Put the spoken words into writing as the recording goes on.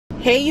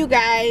Hey you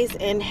guys,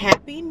 and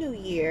happy new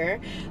year.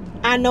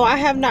 I know I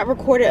have not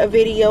recorded a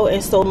video in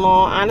so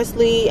long.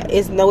 Honestly,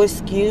 it's no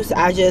excuse.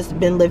 I just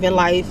been living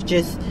life,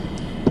 just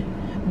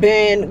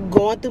been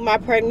going through my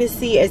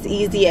pregnancy as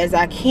easy as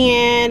I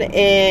can,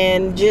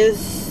 and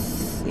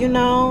just, you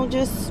know,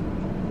 just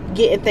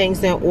getting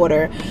things in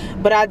order.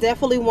 But I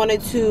definitely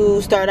wanted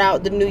to start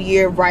out the new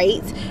year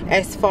right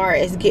as far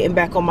as getting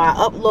back on my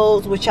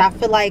uploads, which I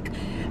feel like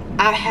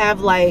I have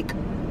like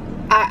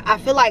I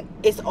feel like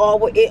it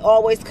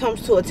always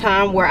comes to a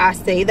time where I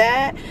say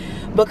that,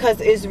 because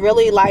it's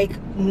really like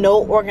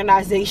no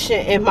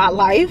organization in my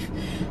life.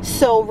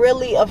 So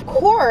really, of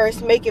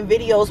course, making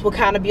videos will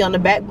kind of be on the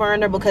back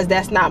burner because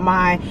that's not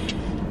my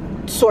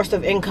source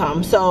of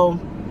income. So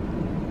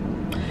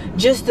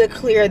just to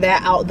clear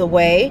that out the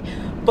way.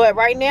 But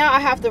right now I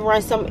have to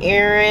run some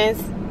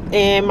errands,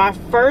 and my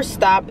first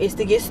stop is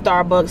to get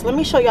Starbucks. Let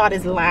me show y'all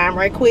this line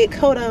right quick.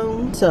 Hold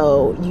on.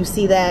 So you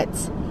see that?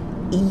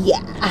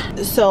 Yeah,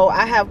 so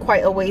I have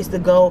quite a ways to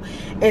go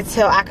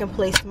until I can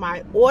place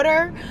my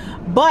order.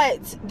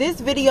 But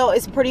this video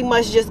is pretty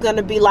much just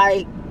gonna be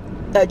like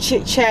a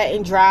chit chat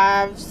and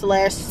drive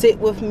slash sit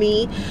with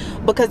me,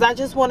 because I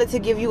just wanted to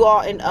give you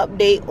all an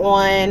update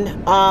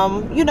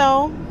on you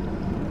know,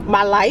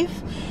 my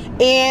life,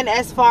 and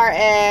as far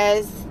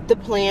as the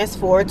plans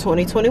for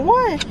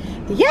 2021.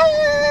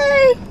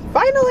 Yay,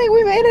 finally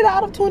we made it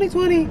out of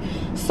 2020.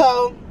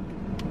 So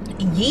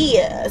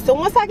yeah, so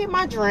once I get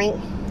my drink,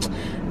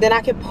 then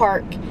I can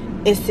park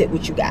and sit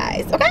with you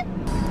guys, okay?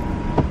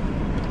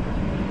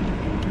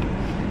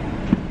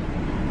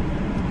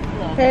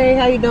 Hello. Hey,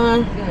 how you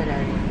doing? Good, how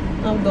are you?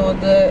 I'm doing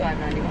good.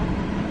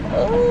 $5.91.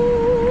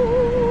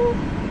 Oh.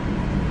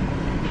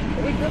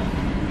 Here we go.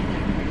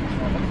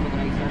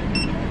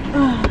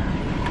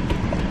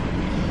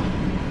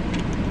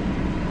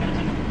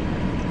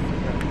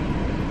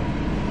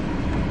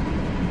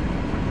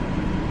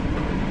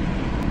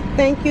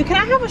 Thank you. Can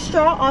I have a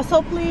straw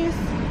also, please?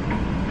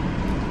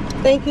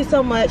 Thank you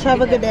so much. Have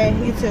a good day.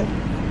 You too.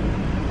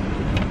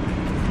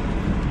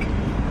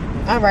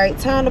 Alright,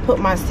 time to put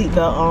my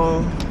seatbelt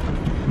on,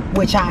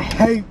 which I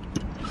hate.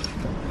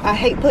 I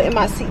hate putting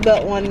my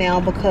seatbelt on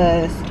now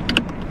because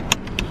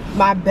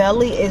my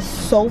belly is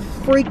so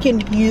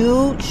freaking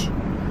huge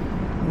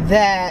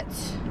that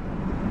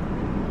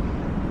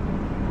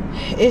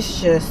it's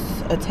just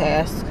a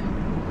task.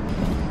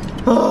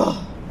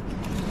 Oh,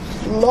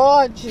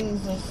 Lord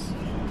Jesus.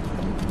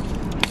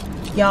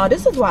 Y'all,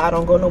 this is why I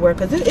don't go nowhere,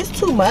 because it's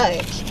too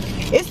much.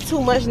 It's too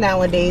much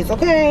nowadays,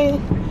 okay?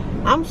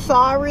 I'm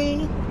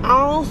sorry.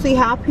 I don't see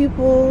how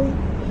people,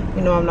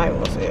 you know, I'm not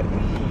even gonna say it.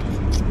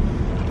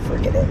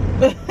 Forget it.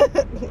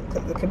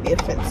 Because it could be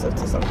offensive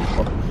to some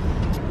people.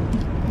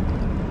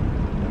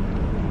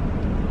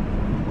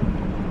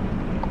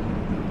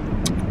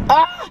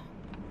 Ah!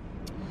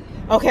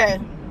 Okay.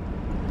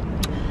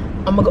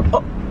 I'm gonna go.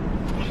 Oh.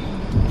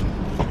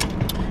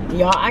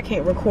 Y'all, I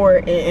can't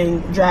record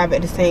and drive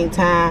at the same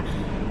time.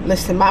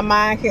 Listen, my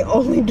mind can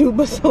only do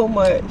but so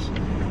much.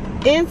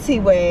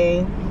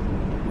 Anyway,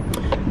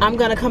 I'm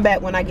gonna come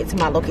back when I get to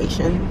my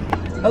location.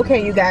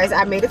 Okay, you guys,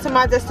 I made it to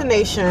my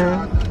destination,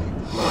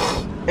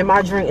 and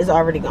my drink is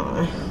already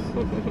gone.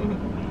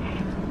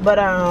 But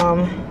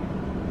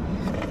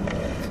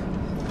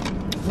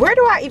where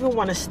do I even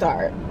want to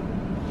start?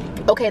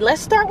 Okay,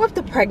 let's start with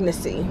the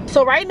pregnancy.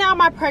 So right now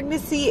my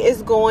pregnancy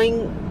is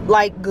going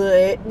like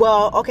good.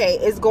 Well, okay,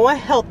 it's going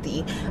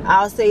healthy.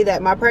 I'll say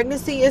that my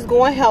pregnancy is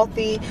going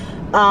healthy.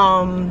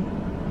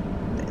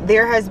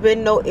 There has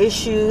been no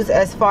issues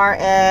as far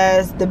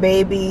as the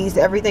babies.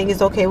 Everything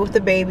is okay with the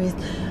babies.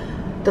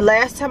 The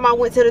last time I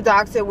went to the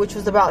doctor, which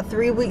was about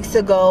 3 weeks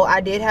ago,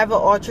 I did have an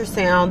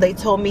ultrasound. They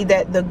told me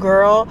that the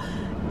girl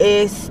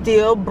is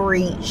still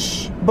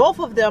breech. Both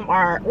of them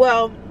are,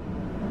 well,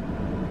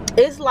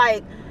 it's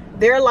like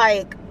they're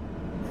like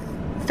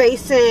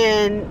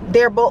facing,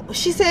 they're both,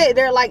 she said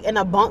they're like in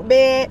a bunk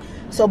bed,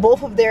 so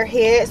both of their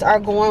heads are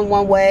going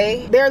one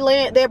way.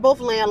 They're both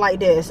laying like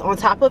this on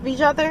top of each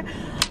other.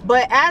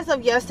 But as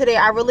of yesterday,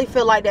 I really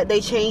feel like that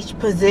they changed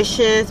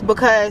positions,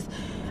 because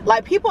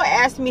like people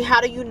ask me, how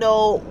do you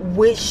know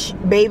which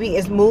baby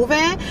is moving?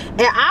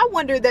 And I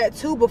wondered that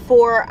too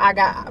before I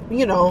got,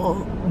 you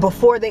know,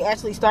 before they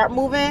actually start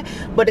moving.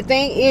 But the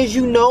thing is,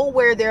 you know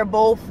where they're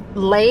both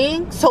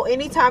laying, so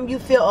anytime you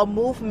feel a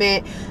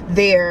movement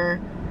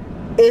there,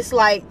 it's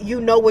like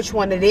you know which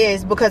one it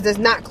is, because it's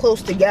not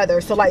close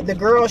together. So like the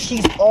girl,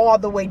 she's all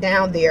the way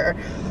down there,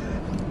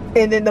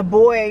 and then the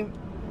boy,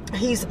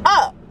 he's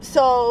up.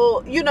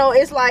 So, you know,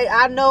 it's like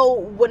I know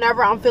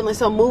whenever I'm feeling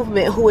some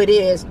movement who it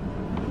is.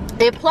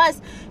 And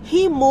plus,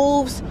 he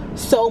moves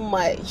so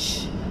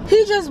much.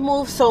 He just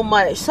moves so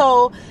much.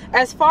 So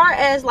as far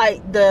as like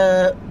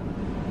the,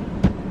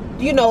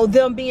 you know,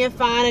 them being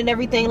fine and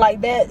everything like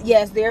that,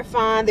 yes, they're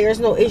fine. There's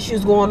no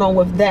issues going on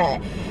with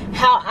that.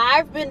 How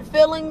I've been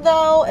feeling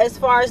though, as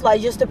far as like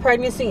just the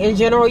pregnancy in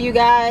general, you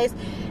guys,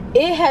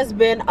 it has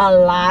been a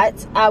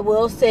lot. I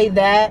will say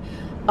that.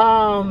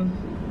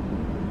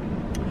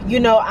 You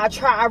know,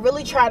 I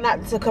really try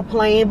not to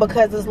complain,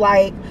 because it's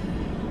like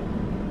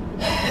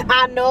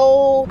I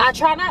know I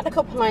try not to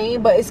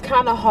complain, but it's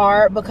kind of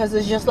hard because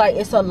it's just like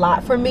it's a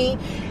lot for me.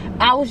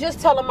 I was just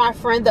telling my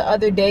friend the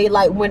other day,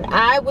 like when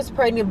I was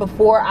pregnant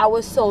before, I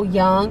was so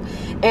young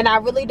and I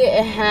really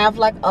didn't have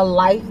like a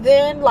life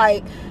then.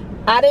 Like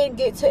I didn't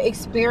get to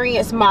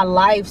experience my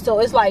life. So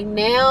it's like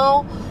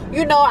now,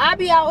 you know, I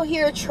be out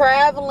here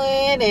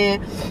traveling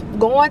and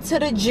going to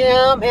the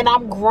gym and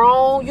I'm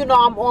grown, you know,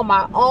 I'm on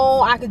my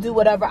own. I can do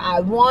whatever I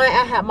want.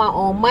 I have my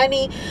own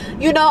money.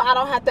 You know, I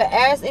don't have to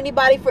ask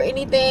anybody for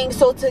anything.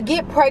 So to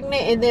get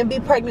pregnant and then be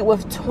pregnant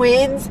with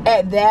twins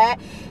at that,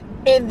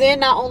 and then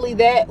not only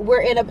that,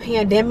 we're in a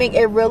pandemic,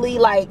 it really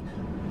like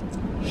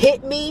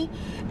hit me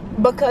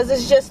because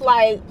it's just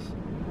like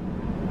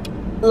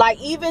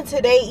even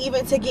today,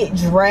 even to get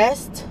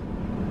dressed,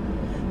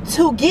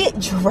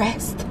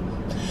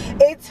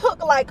 it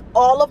took like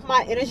all of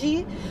my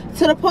energy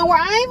to the point where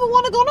I didn't even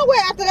want to go nowhere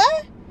after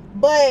that.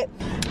 But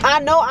I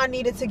know I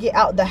needed to get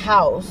out the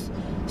house.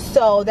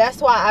 So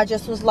that's why I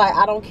just was like,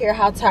 I don't care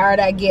how tired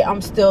I get,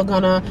 I'm still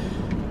gonna,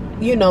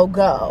 you know,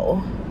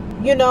 go.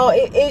 You know,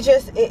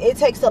 it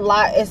takes a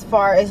lot as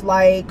far as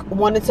like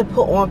wanting to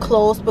put on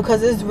clothes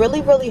because it's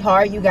really, really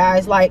hard, you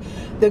guys. Like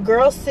the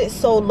girl sits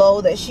so low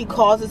that she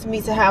causes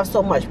me to have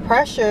so much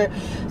pressure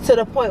to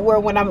the point where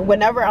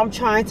whenever I'm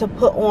trying to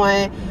put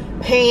on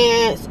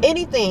pants,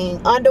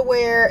 anything,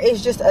 underwear,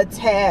 is just a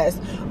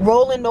task.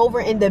 Rolling over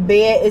in the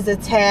bed is a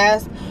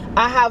task.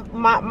 I have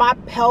my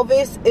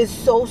pelvis is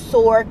so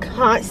sore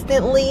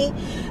constantly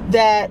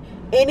that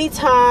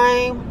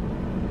anytime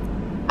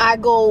I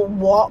go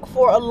walk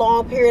for a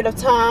long period of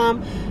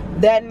time,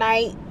 that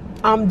night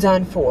I'm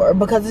done for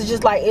because it's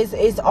just like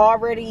it's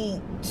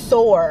already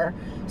sore.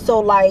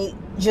 So like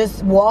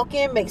just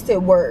walking makes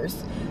it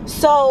worse.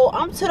 So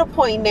I'm to the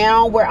point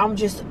now where I'm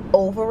just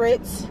over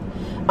it.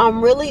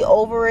 I'm really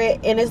over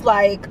it, and it's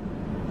like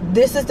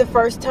this is the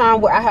first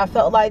time where I have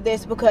felt like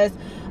this because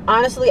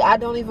honestly I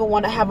don't even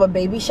want to have a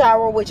baby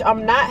shower, which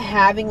I'm not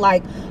having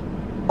like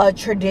a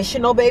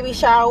traditional baby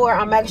shower.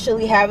 I'm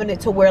actually having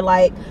it to where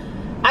like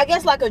I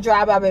guess like a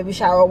drive-by baby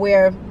shower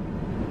where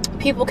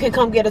people can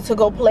come get a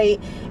to-go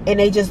plate and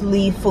they just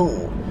leave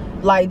food.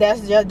 Like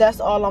that's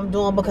all I'm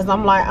doing because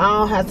I'm like I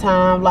don't have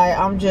time. Like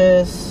I'm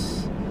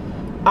just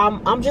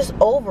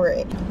over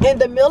it. In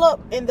the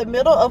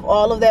middle of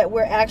all of that,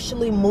 we're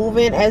actually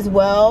moving as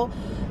well.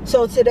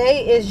 So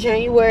today is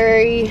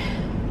January,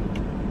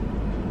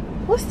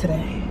 what's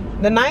today?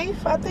 The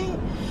 9th, I think.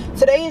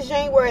 Today is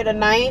January the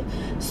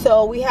 9th.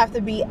 So we have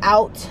to be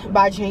out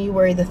by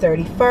January the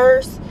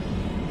 31st.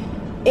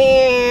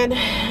 And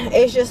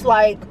it's just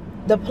like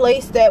the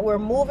place that we're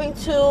moving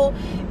to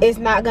is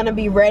not going to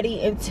be ready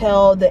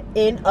until the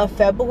end of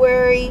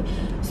February.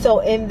 So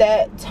in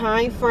that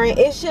time frame,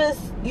 it's just,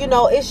 you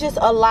know, it's just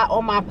a lot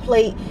on my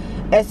plate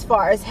as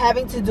far as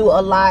having to do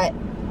a lot,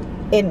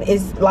 and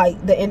it's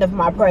like the end of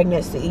my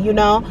pregnancy, you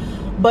know.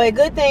 But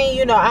good thing,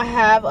 you know, I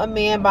have a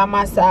man by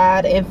my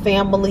side and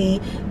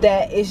family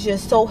that is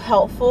just so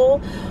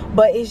helpful.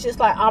 But it's just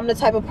like I'm the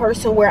type of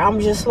person where I'm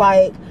just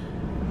like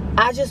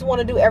I just want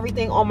to do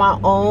everything on my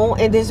own,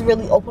 and this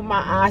really opened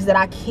my eyes that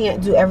I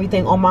can't do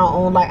everything on my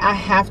own. Like I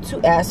have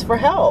to ask for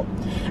help.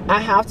 I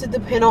have to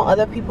depend on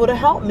other people to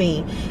help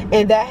me,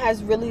 and that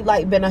has really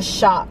like been a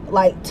shock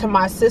like to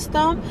my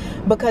system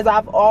because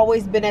I've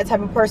always been that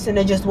type of person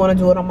that just want to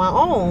do it on my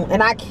own,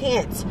 and I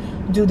can't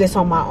do this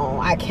on my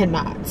own. I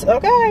cannot.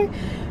 Okay.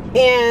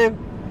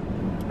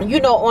 And you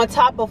know, on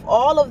top of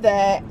all of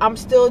that, I'm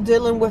still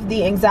dealing with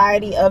the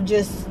anxiety of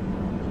just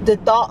the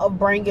thought of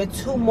bringing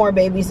 2 more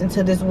babies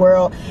into this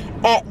world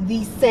at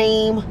the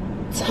same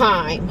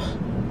time.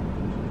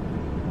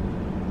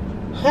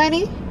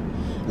 Honey,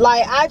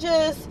 like I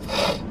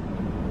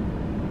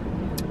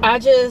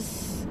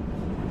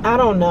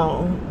don't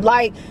know.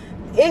 Like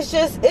it's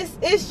just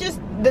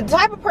the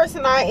type of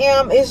person I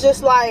am. It's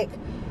just like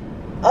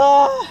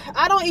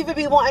I don't even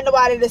be wanting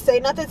nobody to say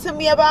nothing to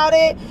me about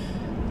it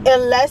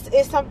unless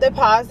it's something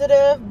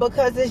positive,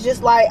 because it's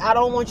just like I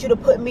don't want you to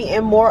put me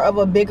in more of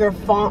a bigger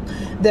funk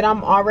that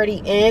I'm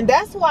already in.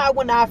 That's why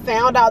when I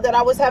found out that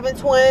I was having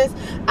twins,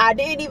 I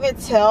didn't even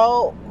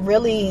tell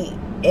really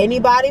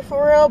anybody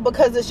for real,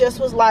 because it just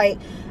was like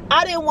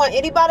I didn't want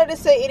anybody to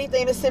say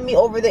anything to send me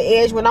over the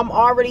edge when I'm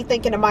already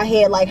thinking in my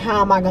head like, how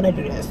am I gonna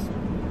do this?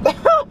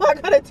 How am I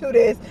gonna do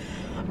this?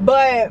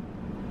 But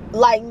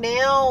like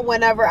now,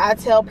 whenever I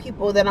tell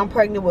people that I'm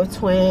pregnant with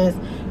twins,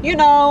 you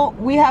know,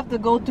 we have to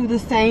go through the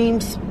same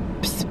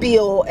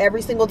spiel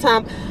every single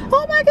time.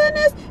 Oh my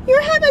goodness,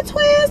 you're having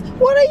twins.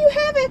 What are you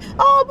having?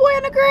 Oh, boy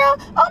and a girl.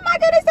 Oh my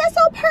goodness, that's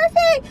so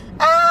perfect.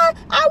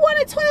 I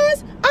wanted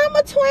twins. I'm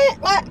a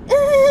twin. Like,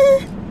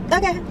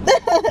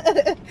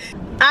 okay.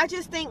 I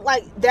just think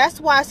like that's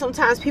why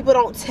sometimes people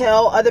don't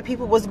tell other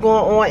people what's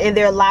going on in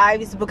their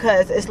lives,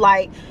 because it's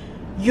like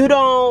you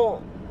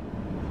don't,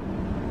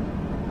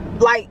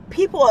 like,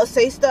 people will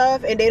say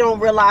stuff and they don't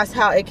realize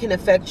how it can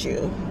affect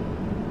you.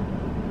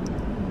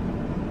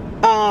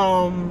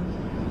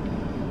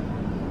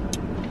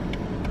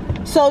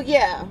 So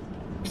yeah,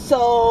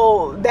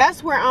 so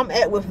that's where I'm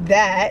at with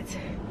that.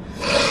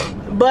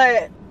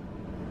 But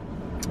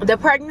the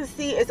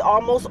pregnancy is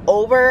almost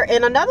over.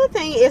 And another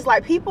thing is,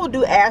 like, people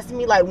do ask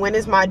me, like, when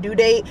is my due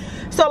date?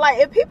 So, like,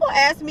 if people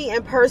ask me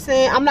in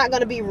person, I'm not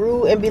gonna be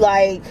rude and be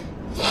like,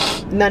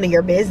 none of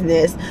your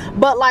business.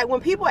 But like,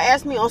 when people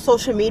ask me on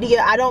social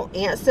media, I don't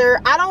answer.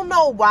 I don't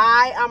know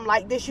why I'm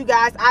like this, you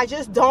guys. I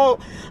just don't.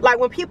 Like,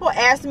 when people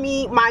ask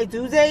me my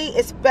due date,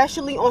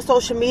 especially on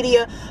social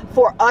media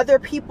for other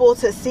people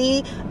to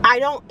see, I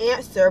don't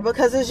answer,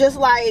 because it's just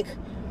like,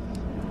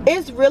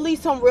 it's really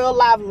some real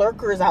live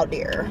lurkers out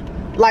there.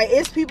 Like,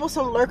 it's people,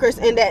 some lurkers,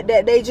 and that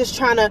they just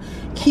trying to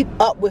keep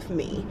up with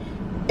me.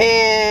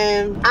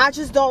 And I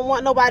just don't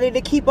want nobody to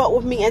keep up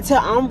with me until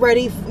I'm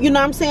ready. You know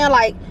what I'm saying?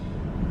 Like,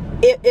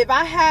 if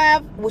I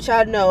have, which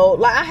I know,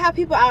 like, I have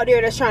people out there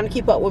that's trying to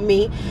keep up with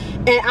me,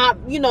 and I,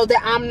 you know,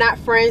 that I'm not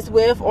friends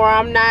with, or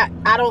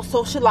I don't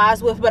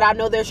socialize with, but I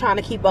know they're trying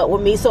to keep up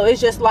with me. So it's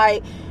just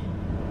like,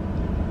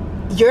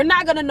 you're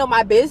not gonna know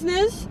my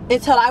business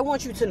until I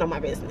want you to know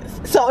my business.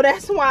 So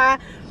that's why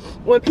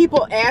when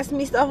people ask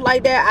me stuff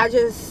like that, I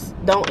just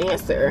don't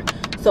answer.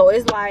 So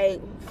it's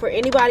like, for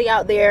anybody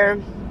out there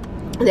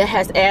that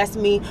has asked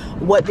me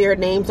what their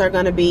names are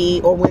gonna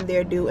be or when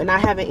they're due and I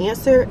haven't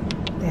answered,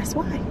 that's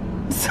why.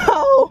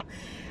 So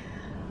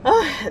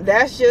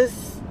that's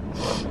just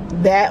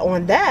that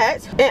on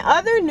that. In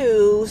other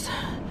news,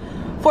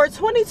 for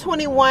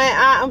 2021,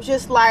 I'm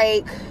just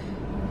like,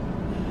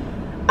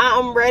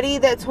 I'm ready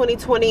that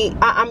 2020,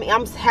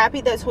 I'm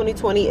happy that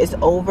 2020 is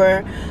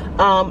over.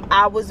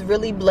 I was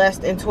really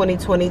blessed in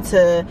 2020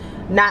 to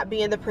not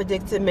be in the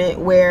predicament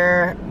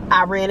where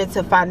I ran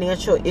into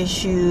financial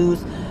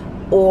issues,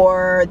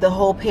 or the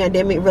whole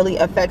pandemic really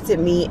affected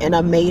me in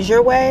a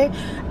major way.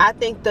 I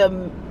think the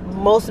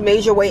most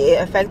major way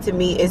it affected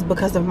me is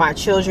because of my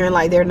children.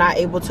 Like, they're not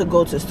able to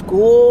go to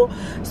school,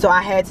 so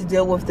I had to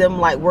deal with them,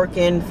 like,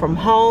 working from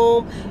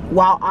home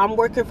while I'm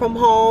working from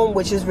home,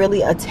 which is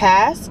really a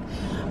task.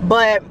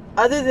 But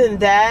other than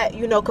that,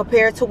 you know,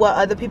 compared to what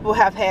other people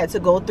have had to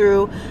go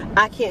through,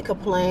 I can't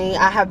complain.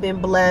 I have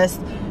been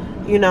blessed.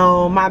 You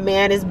know, my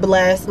man is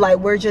blessed. Like,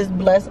 we're just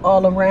blessed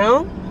all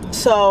around.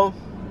 So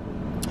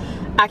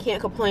I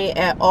can't complain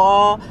at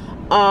all.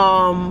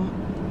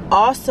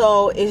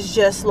 Also, it's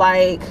just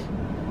like,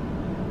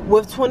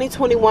 with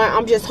 2021,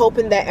 I'm just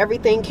hoping that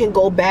everything can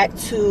go back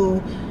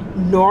to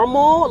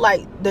normal,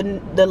 like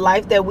the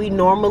life that we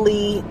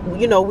normally,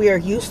 you know, we are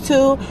used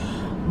to.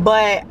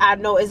 But I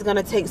know it's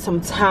gonna take some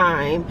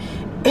time.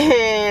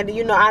 And,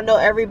 you know, I know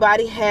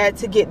everybody had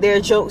to get their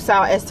jokes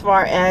out as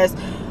far as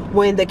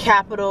when the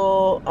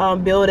Capitol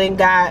building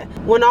got,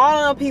 when all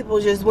of the people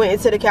just went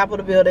into the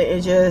Capitol building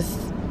and just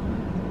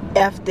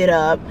effed it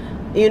up.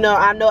 You know,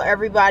 I know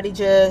everybody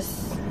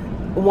just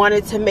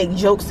wanted to make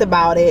jokes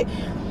about it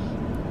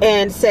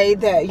and say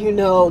that, you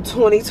know,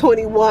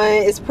 2021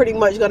 is pretty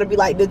much going to be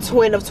like the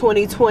twin of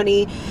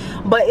 2020.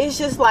 But it's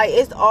just like,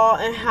 it's all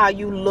in how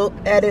you look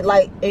at it.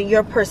 Like, in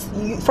your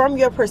from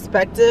your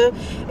perspective,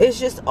 it's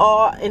just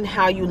all in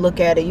how you look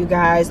at it, you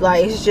guys.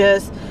 Like, it's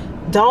just,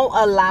 don't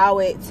allow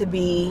it to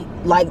be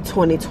like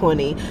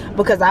 2020,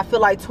 because I feel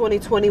like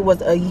 2020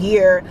 was a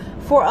year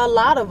for a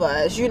lot of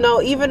us. You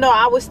know, even though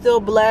I was still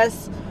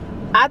blessed,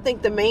 I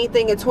think the main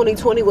thing in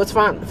 2020 was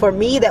for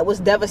me that was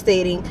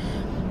devastating.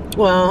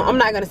 Well, I'm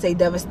not gonna say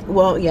devastating.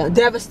 Well, yeah,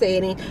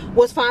 devastating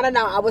was finding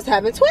out I was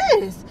having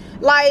twins.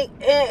 Like,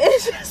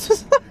 it just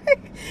was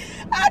like,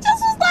 I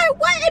just was like,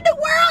 what in the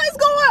world is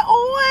going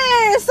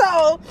on?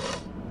 So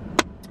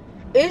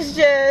it's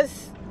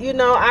just, you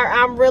know,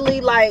 I'm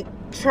really like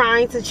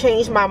trying to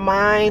change my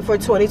mind for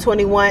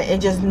 2021 and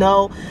just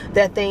know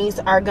that things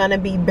are gonna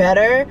be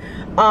better.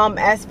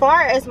 As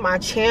far as my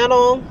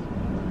channel,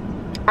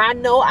 I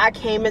know I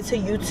came into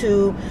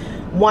YouTube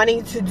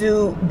wanting to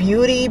do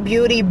beauty,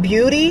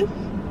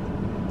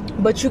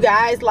 but you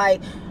guys,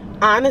 like,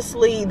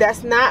 honestly,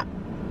 that's not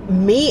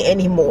me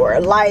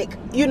anymore. Like,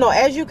 you know,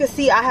 as you can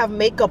see, I have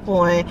makeup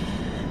on,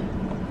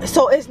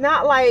 so it's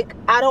not like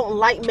I don't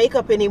like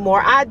makeup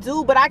anymore. I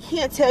do, but I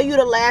can't tell you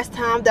the last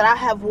time that I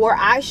have wore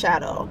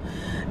eyeshadow.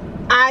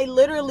 I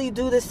literally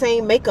do the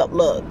same makeup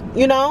look,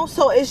 you know.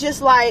 So it's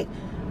just like,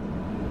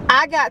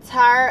 I got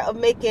tired of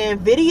making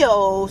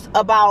videos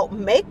about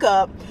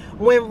makeup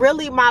when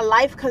really my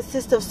life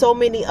consists of so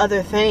many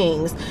other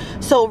things.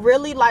 So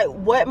really, like,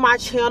 what my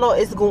channel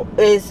is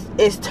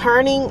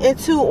turning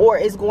into, or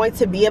is going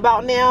to be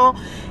about now,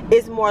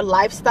 is more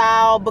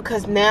lifestyle.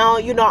 Because now,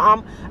 you know,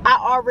 I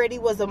already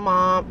was a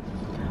mom,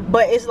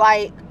 but it's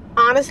like,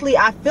 honestly,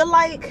 I feel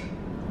like,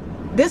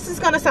 this is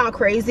gonna sound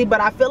crazy,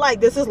 but I feel like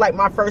this is like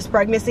my first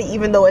pregnancy,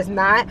 even though it's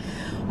not.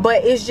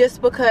 But it's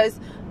just because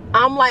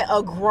I'm like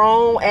a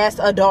grown ass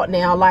adult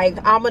now. Like,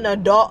 I'm an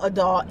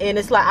adult, and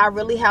it's like, I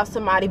really have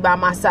somebody by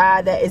my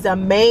side that is a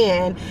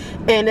man.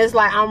 And it's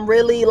like, I'm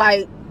really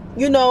like,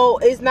 you know,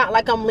 it's not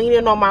like I'm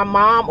leaning on my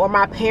mom or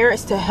my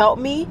parents to help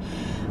me.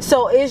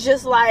 So it's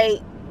just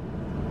like,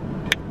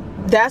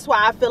 that's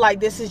why I feel like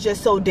this is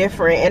just so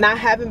different. And I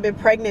haven't been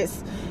pregnant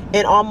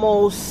in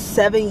almost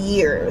 7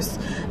 years,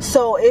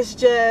 so it's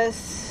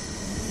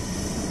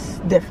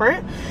just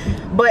different.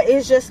 But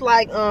it's just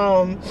like,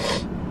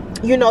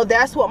 you know,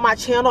 that's what my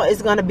channel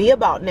is going to be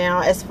about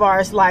now, as far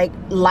as like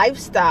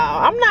lifestyle.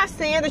 I'm not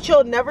saying that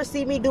you'll never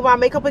see me do my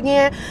makeup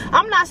again.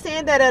 I'm not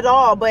saying that at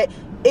all, but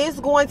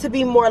it's going to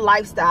be more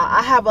lifestyle.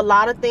 I have a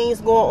lot of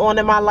things going on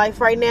in my life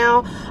right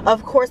now.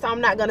 Of course, I'm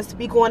not going to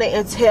speak on it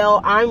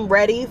until I'm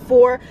ready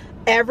for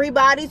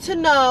everybody to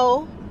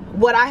know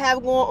what I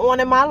have going on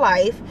in my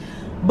life.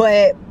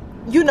 But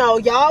you know,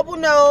 y'all will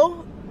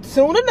know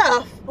soon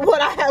enough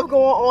what I have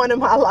going on in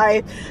my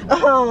life.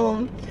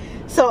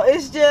 So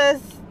it's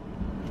just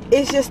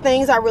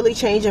things are really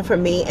changing for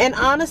me. And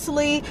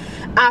honestly,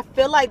 I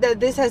feel like that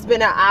this has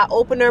been an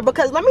eye-opener,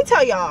 because let me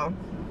tell y'all,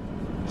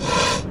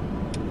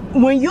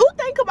 when you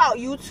think about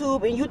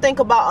YouTube and you think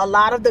about a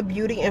lot of the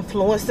beauty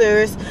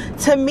influencers,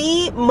 to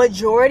me,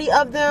 majority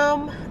of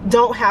them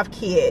don't have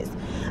kids.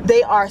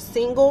 They are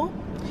single,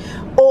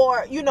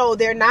 or you know,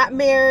 they're not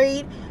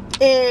married,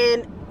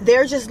 and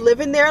they're just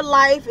living their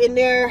life in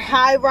their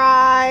high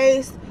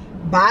rise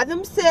by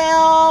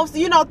themselves,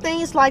 you know,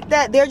 things like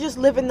that. They're just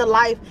living the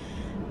life.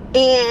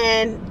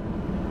 And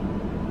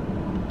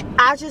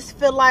I just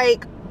feel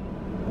like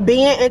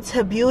being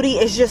into beauty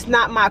is just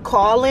not my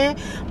calling,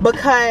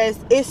 because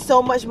it's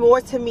so much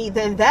more to me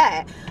than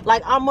that.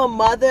 Like, I'm a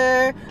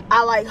mother,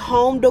 I like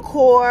home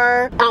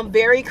decor, I'm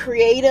very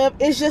creative.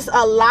 It's just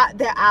a lot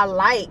that I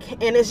like,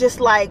 and it's just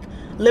like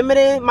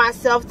limiting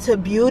myself to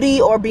beauty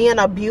or being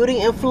a beauty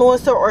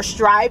influencer or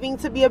striving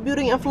to be a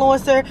beauty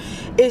influencer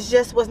is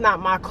just was not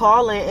my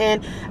calling.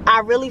 And I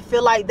really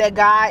feel like that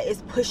God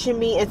is pushing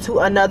me into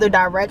another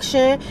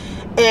direction.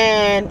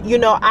 And you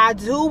know, I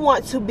do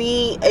want to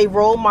be a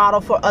role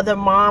model for other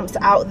moms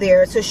out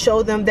there, to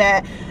show them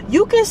that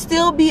you can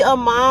still be a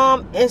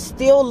mom and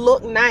still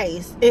look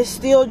nice and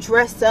still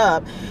dress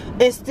up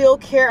and still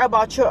care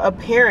about your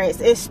appearance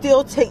and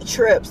still take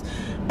trips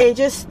and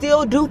just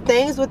still do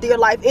things with your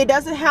life. It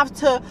doesn't have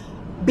to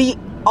be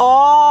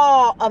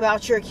all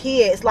about your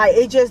kids. Like,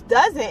 it just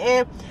doesn't.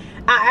 And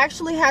I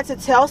actually had to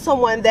tell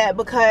someone that,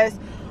 because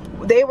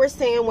they were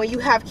saying when you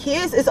have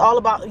kids, it's all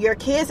about your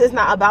kids. It's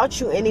not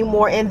about you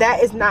anymore. And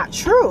that is not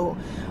true.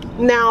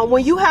 Now,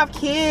 when you have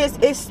kids,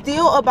 it's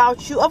still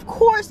about you. Of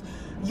course,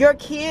 your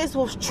kids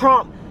will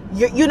trump,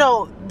 you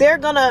know, they're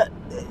gonna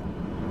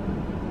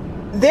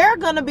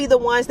be the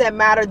ones that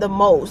matter the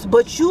most.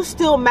 But you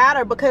still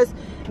matter, because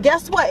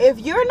guess what? If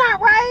you're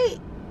not right,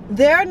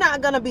 they're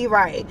not gonna be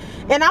right.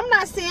 And I'm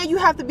not saying you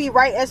have to be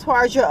right as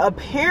far as your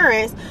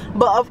appearance,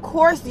 but of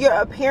course your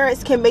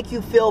appearance can make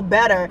you feel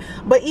better.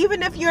 But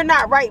even if you're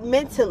not right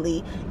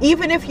mentally,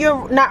 even if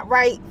you're not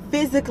right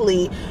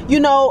physically,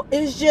 you know,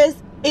 it's just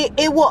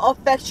it will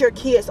affect your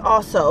kids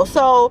also.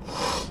 So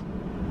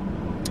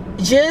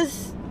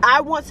just,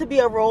 I want to be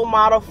a role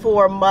model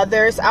for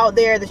mothers out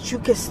there, that you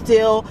can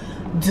still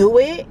do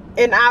it,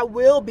 and I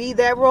will be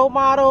that role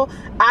model.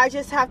 I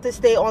just have to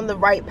stay on the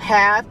right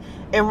path.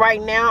 And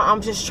right now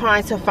I'm just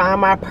trying to find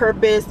my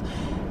purpose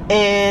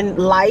in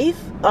life,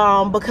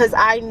 because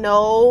I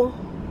know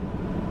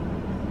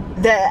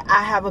that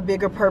I have a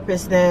bigger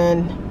purpose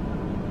than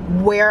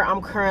where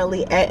I'm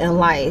currently at in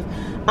life.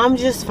 I'm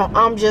just,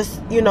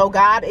 you know,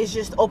 God is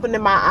just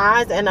opening my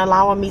eyes and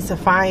allowing me to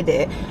find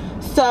it.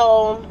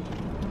 So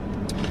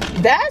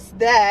that's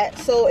that.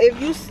 So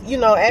if you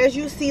know, as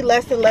you see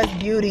less and less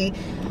beauty,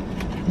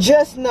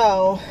 just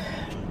know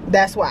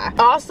that's why.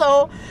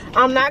 Also,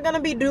 I'm not gonna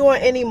be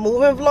doing any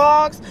moving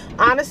vlogs,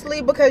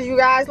 honestly, because you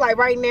guys, like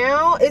right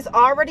now, it's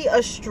already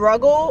a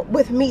struggle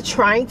with me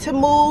trying to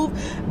move,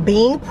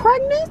 being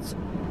pregnant.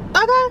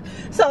 Okay,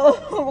 so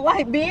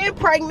like being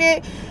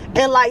pregnant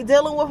and like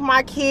dealing with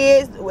my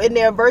kids in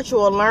their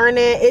virtual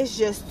learning, it's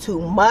just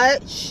too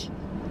much.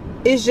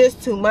 It's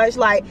just too much.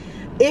 Like,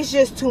 it's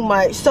just too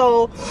much.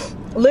 So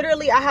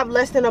literally I have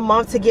less than a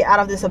month to get out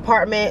of this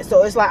apartment,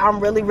 so it's like I'm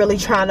really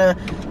trying to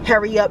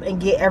hurry up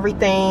and get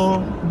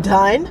everything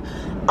done.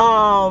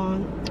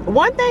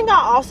 One thing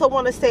I also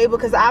want to say,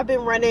 because I've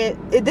been running,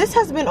 this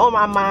has been on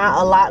my mind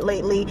a lot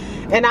lately,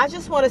 and I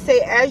just want to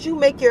say, as you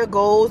make your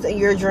goals and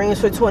your dreams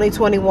for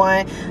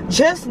 2021,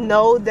 just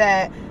know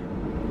that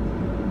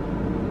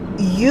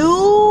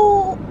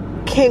you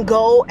can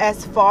go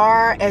as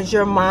far as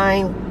your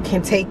mind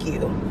can take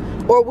you,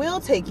 or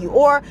will take you,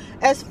 or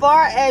as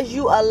far as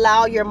you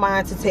allow your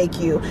mind to take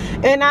you.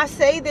 And I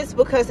say this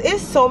because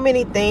it's so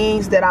many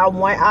things that I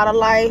want out of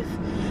life,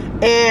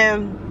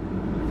 and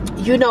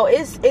you know,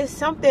 it's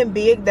something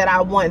big that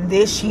I want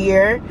this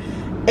year.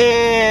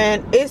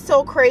 And it's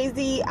so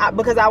crazy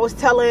because I was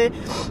telling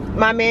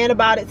my man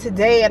about it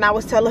today, and I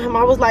was telling him,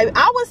 I was like,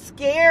 I was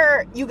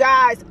scared, you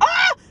guys.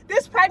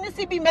 This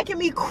pregnancy be making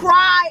me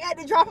cry at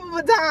the drop of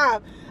a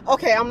dime.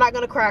 Okay, I'm not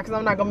gonna cry because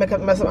I'm not gonna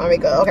mess up my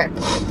makeup. Okay,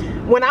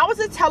 when I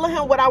was telling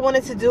him what I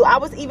wanted to do, I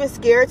was even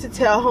scared to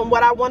tell him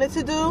what I wanted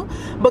to do,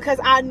 because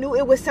I knew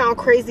it would sound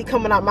crazy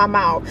coming out my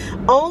mouth,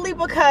 only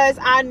because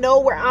I know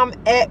where I'm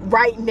at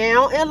right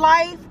now in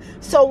life.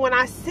 So when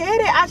I said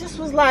it, I just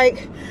was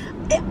like,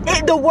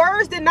 the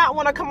words did not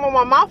want to come on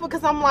my mouth,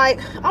 because I'm like,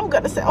 I'm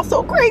gonna sound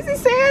so crazy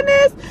saying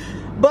this.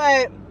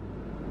 But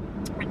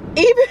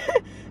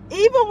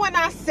even when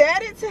I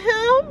said it to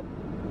him,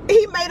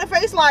 he made a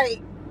face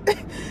like,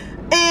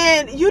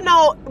 and you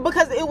know,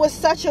 because it was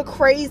such a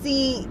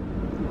crazy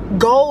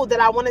goal that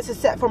I wanted to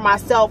set for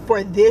myself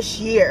for this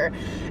year.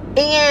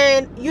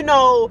 And you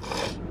know,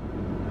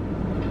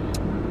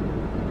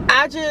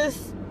 I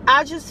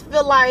just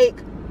feel like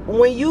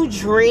when you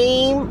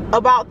dream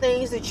about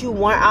things that you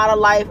want out of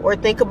life, or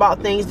think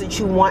about things that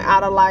you want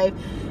out of life,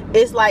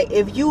 it's like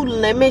if you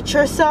limit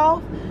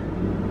yourself,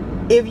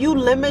 if you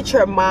limit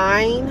your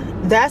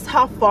mind, that's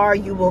how far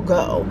you will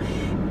go.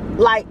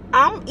 Like,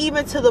 I'm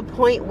even to the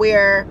point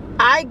where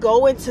I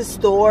go into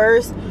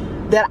stores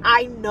that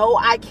I know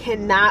I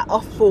cannot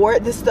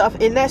afford the stuff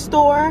in that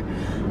store,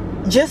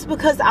 just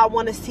because I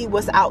want to see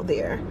what's out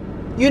there.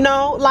 You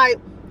know, like,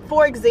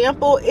 for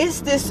example,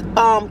 it's this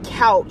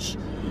couch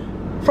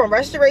from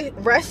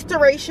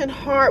Restoration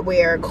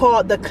Hardware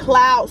called the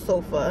Cloud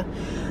Sofa.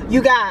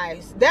 You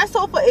guys, that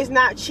sofa is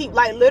not cheap.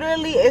 Like,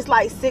 literally, it's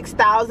like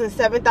 $6,000,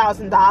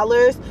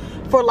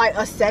 $7,000 for like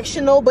a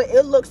sectional, but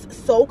it looks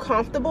so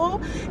comfortable.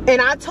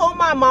 And I told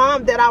my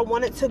mom that I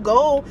wanted to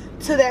go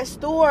to that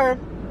store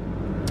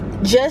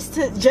just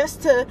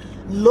to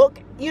look,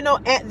 you know,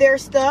 at their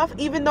stuff,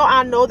 even though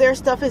I know their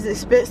stuff is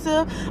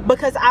expensive,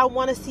 because I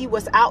want to see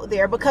what's out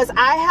there. Because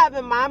I have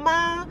in my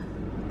mind,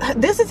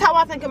 this is how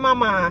I think in my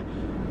mind,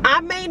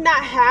 I may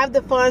not have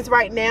the funds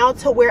right now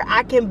to where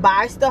I can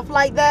buy stuff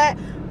like that,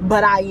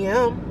 but I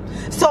am.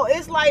 So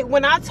it's like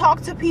when I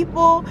talk to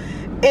people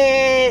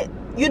and,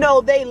 you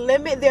know, they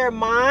limit their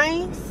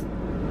minds,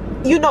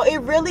 you know, it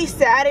really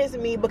saddens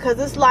me, because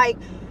it's like,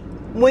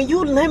 when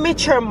you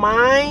limit your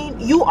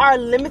mind, you are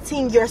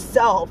limiting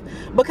yourself.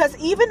 Because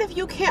even if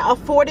you can't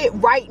afford it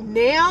right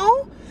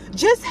now,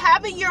 just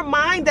have in your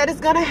mind that it's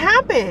gonna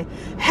happen.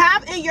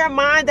 Have in your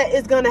mind that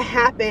it's gonna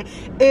happen,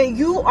 and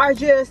you are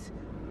just,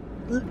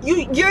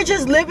 you're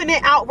just living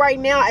it out right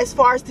now as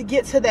far as to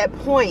get to that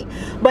point.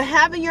 But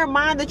have in your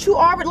mind that you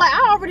already, like,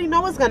 I already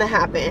know it's gonna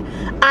happen.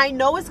 I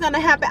know it's gonna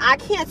happen. I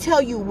can't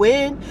tell you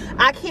when,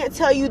 I can't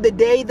tell you the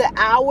day, the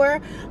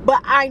hour, but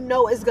I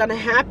know it's gonna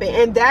happen.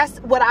 And that's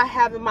what I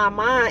have in my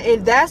mind,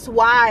 and that's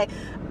why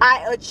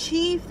I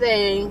achieve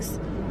things.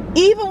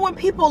 Even when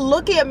people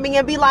look at me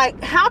and be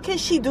like, how can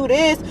she do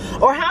this,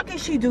 or how can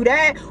she do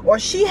that, or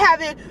she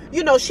having,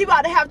 you know, she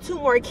about to have 2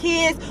 more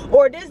kids,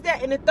 or this,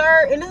 that, and the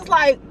third. And it's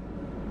like,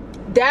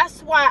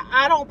 that's why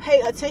I don't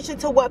pay attention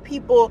to what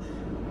people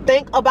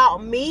think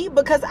about me,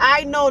 because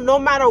I know no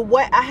matter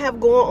what I have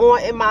going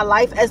on in my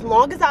life, as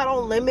long as I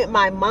don't limit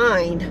my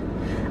mind,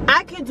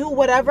 I can do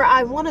whatever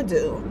I want to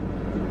do.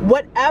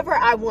 Whatever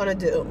I want to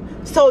do.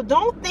 So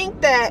don't think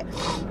that,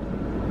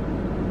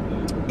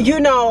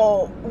 you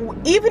know,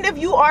 even if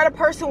you are the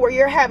person where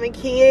you're having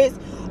kids,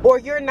 or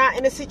you're not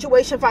in a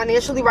situation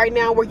financially right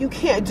now where you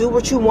can't do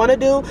what you want to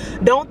do,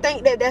 don't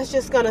think that that's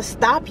just going to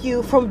stop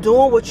you from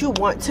doing what you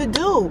want to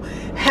do.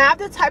 Have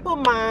the type of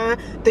mind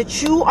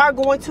that you are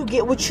going to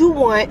get what you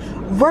want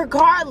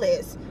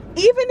regardless.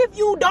 Even if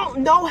you don't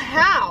know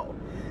how,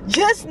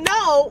 just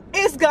know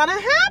it's going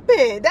to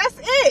happen.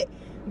 That's it.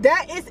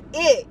 That is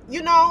it,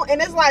 you know.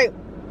 And it's like,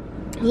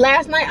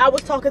 last night I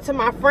was talking to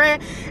my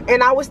friend,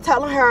 and I was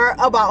telling her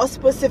about a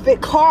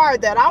specific car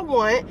that I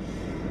want.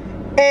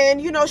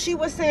 And, you know, she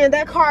was saying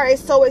that car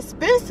is so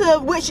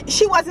expensive, which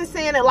she wasn't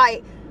saying it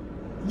like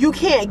you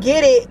can't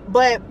get it,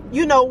 but,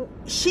 you know,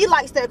 she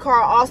likes that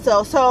car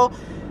also. So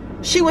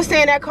she was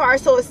saying that car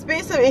is so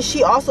expensive, and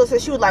she also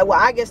said, she was like, well,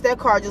 I guess that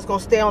car just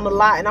gonna stay on the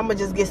lot and I'm gonna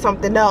just get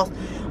something else.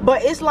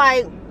 But it's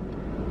like,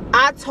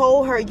 I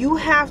told her, you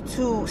have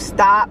to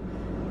stop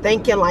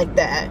thinking like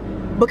that,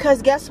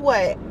 because guess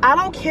what? I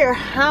don't care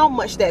how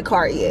much that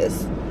car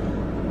is,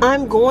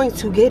 I'm going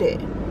to get it.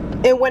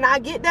 And when I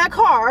get that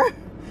car,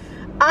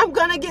 I'm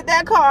gonna get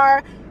that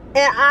car,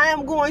 and I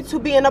am going to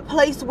be in a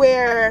place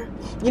where,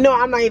 you know,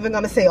 I'm not even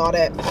gonna say all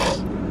that.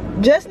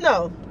 Just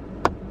know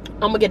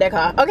I'm gonna get that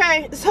car.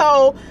 Okay,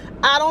 so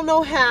I don't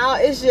know how.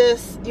 It's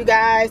just, you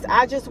guys,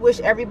 I just wish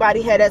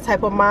everybody had that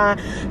type of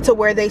mind to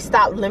where they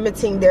stop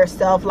limiting their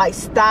self. Like,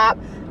 stop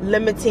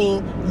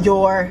limiting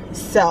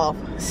yourself.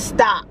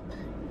 Stop.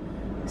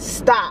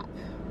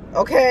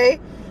 Okay,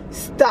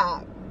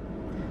 stop.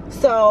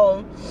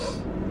 So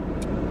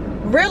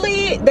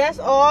really, that's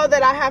all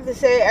that I have to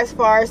say as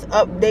far as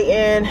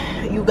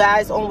updating you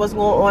guys on what's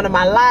going on in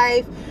my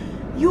life.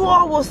 You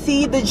all will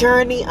see the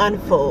journey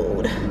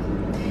unfold,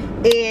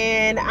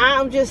 and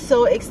I'm just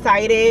so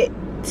excited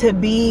to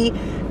be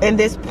in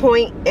this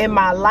point in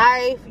my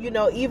life. You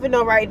know, even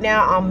though right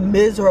now I'm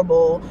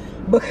miserable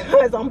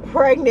because I'm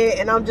pregnant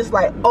and I'm just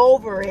like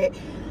over it,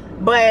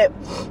 but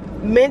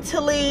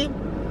mentally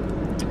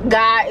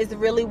God is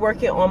really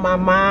working on my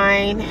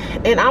mind,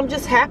 and I'm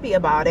just happy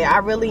about it. I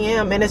really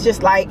am. And it's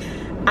just like,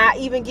 I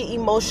even get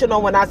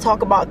emotional when I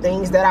talk about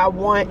things that I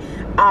want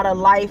out of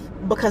life,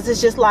 because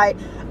it's just like,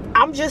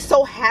 I'm just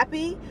so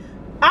happy.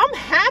 I'm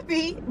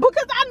happy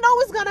because I know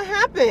it's gonna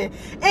happen,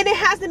 and it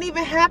hasn't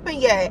even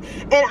happened yet.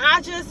 And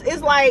I just,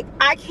 it's like,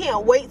 I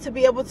can't wait to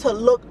be able to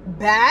look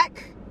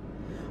back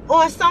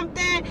on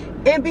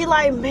something and be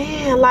like,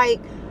 man, like,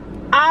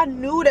 I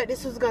knew that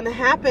this was gonna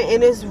happen,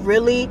 and it's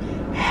really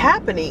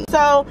happening.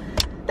 So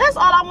that's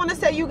all I want to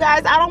say, you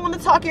guys. I don't want to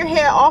talk your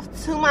head off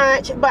too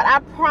much, but I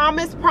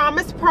promise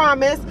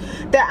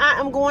that I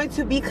am going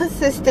to be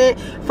consistent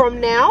from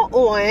now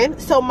on.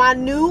 So my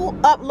new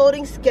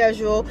uploading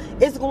schedule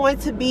is going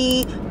to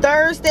be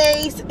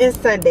Thursdays and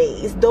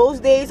Sundays. Those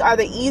days are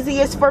the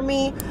easiest for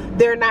me.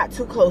 They're not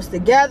too close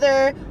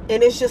together,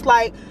 and it's just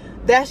like,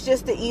 that's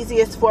just the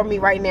easiest for me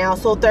right now.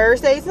 So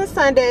Thursdays and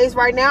Sundays.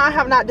 Right now I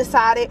have not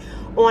decided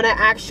on an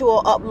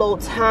actual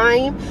upload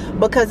time,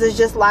 because it's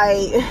just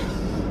like,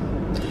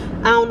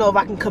 I don't know if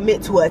I can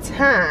commit to a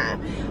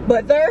time.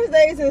 But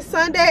Thursdays and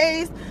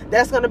Sundays,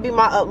 that's going to be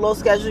my upload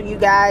schedule, you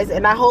guys.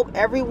 And I hope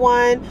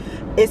everyone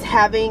is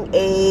having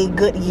a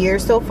good year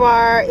so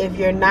far. If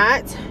you're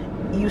not,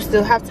 you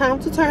still have time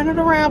to turn it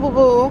around,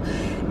 boo-boo.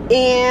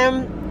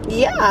 And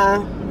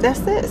yeah,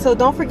 that's it. So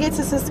don't forget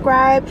to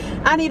subscribe.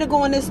 I need to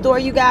go in this store,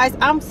 you guys.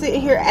 I'm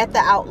sitting here at the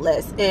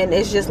outlets, and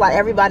it's just like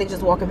everybody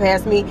just walking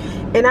past me,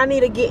 and I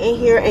need to get in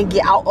here and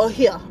get out of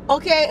here.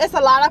 Okay, it's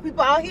a lot of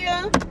people out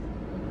here,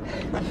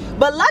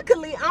 but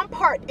luckily I'm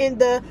parked in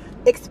the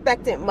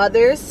expectant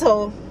mothers,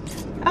 so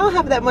I don't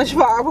have that much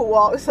far of a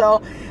walk.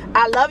 So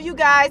I love you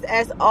guys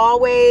as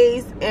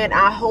always, and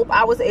I hope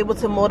I was able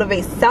to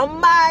motivate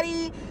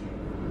somebody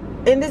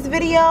in this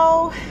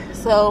video.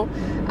 So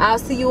I'll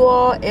see you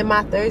all in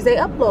my Thursday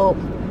upload.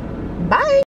 Bye.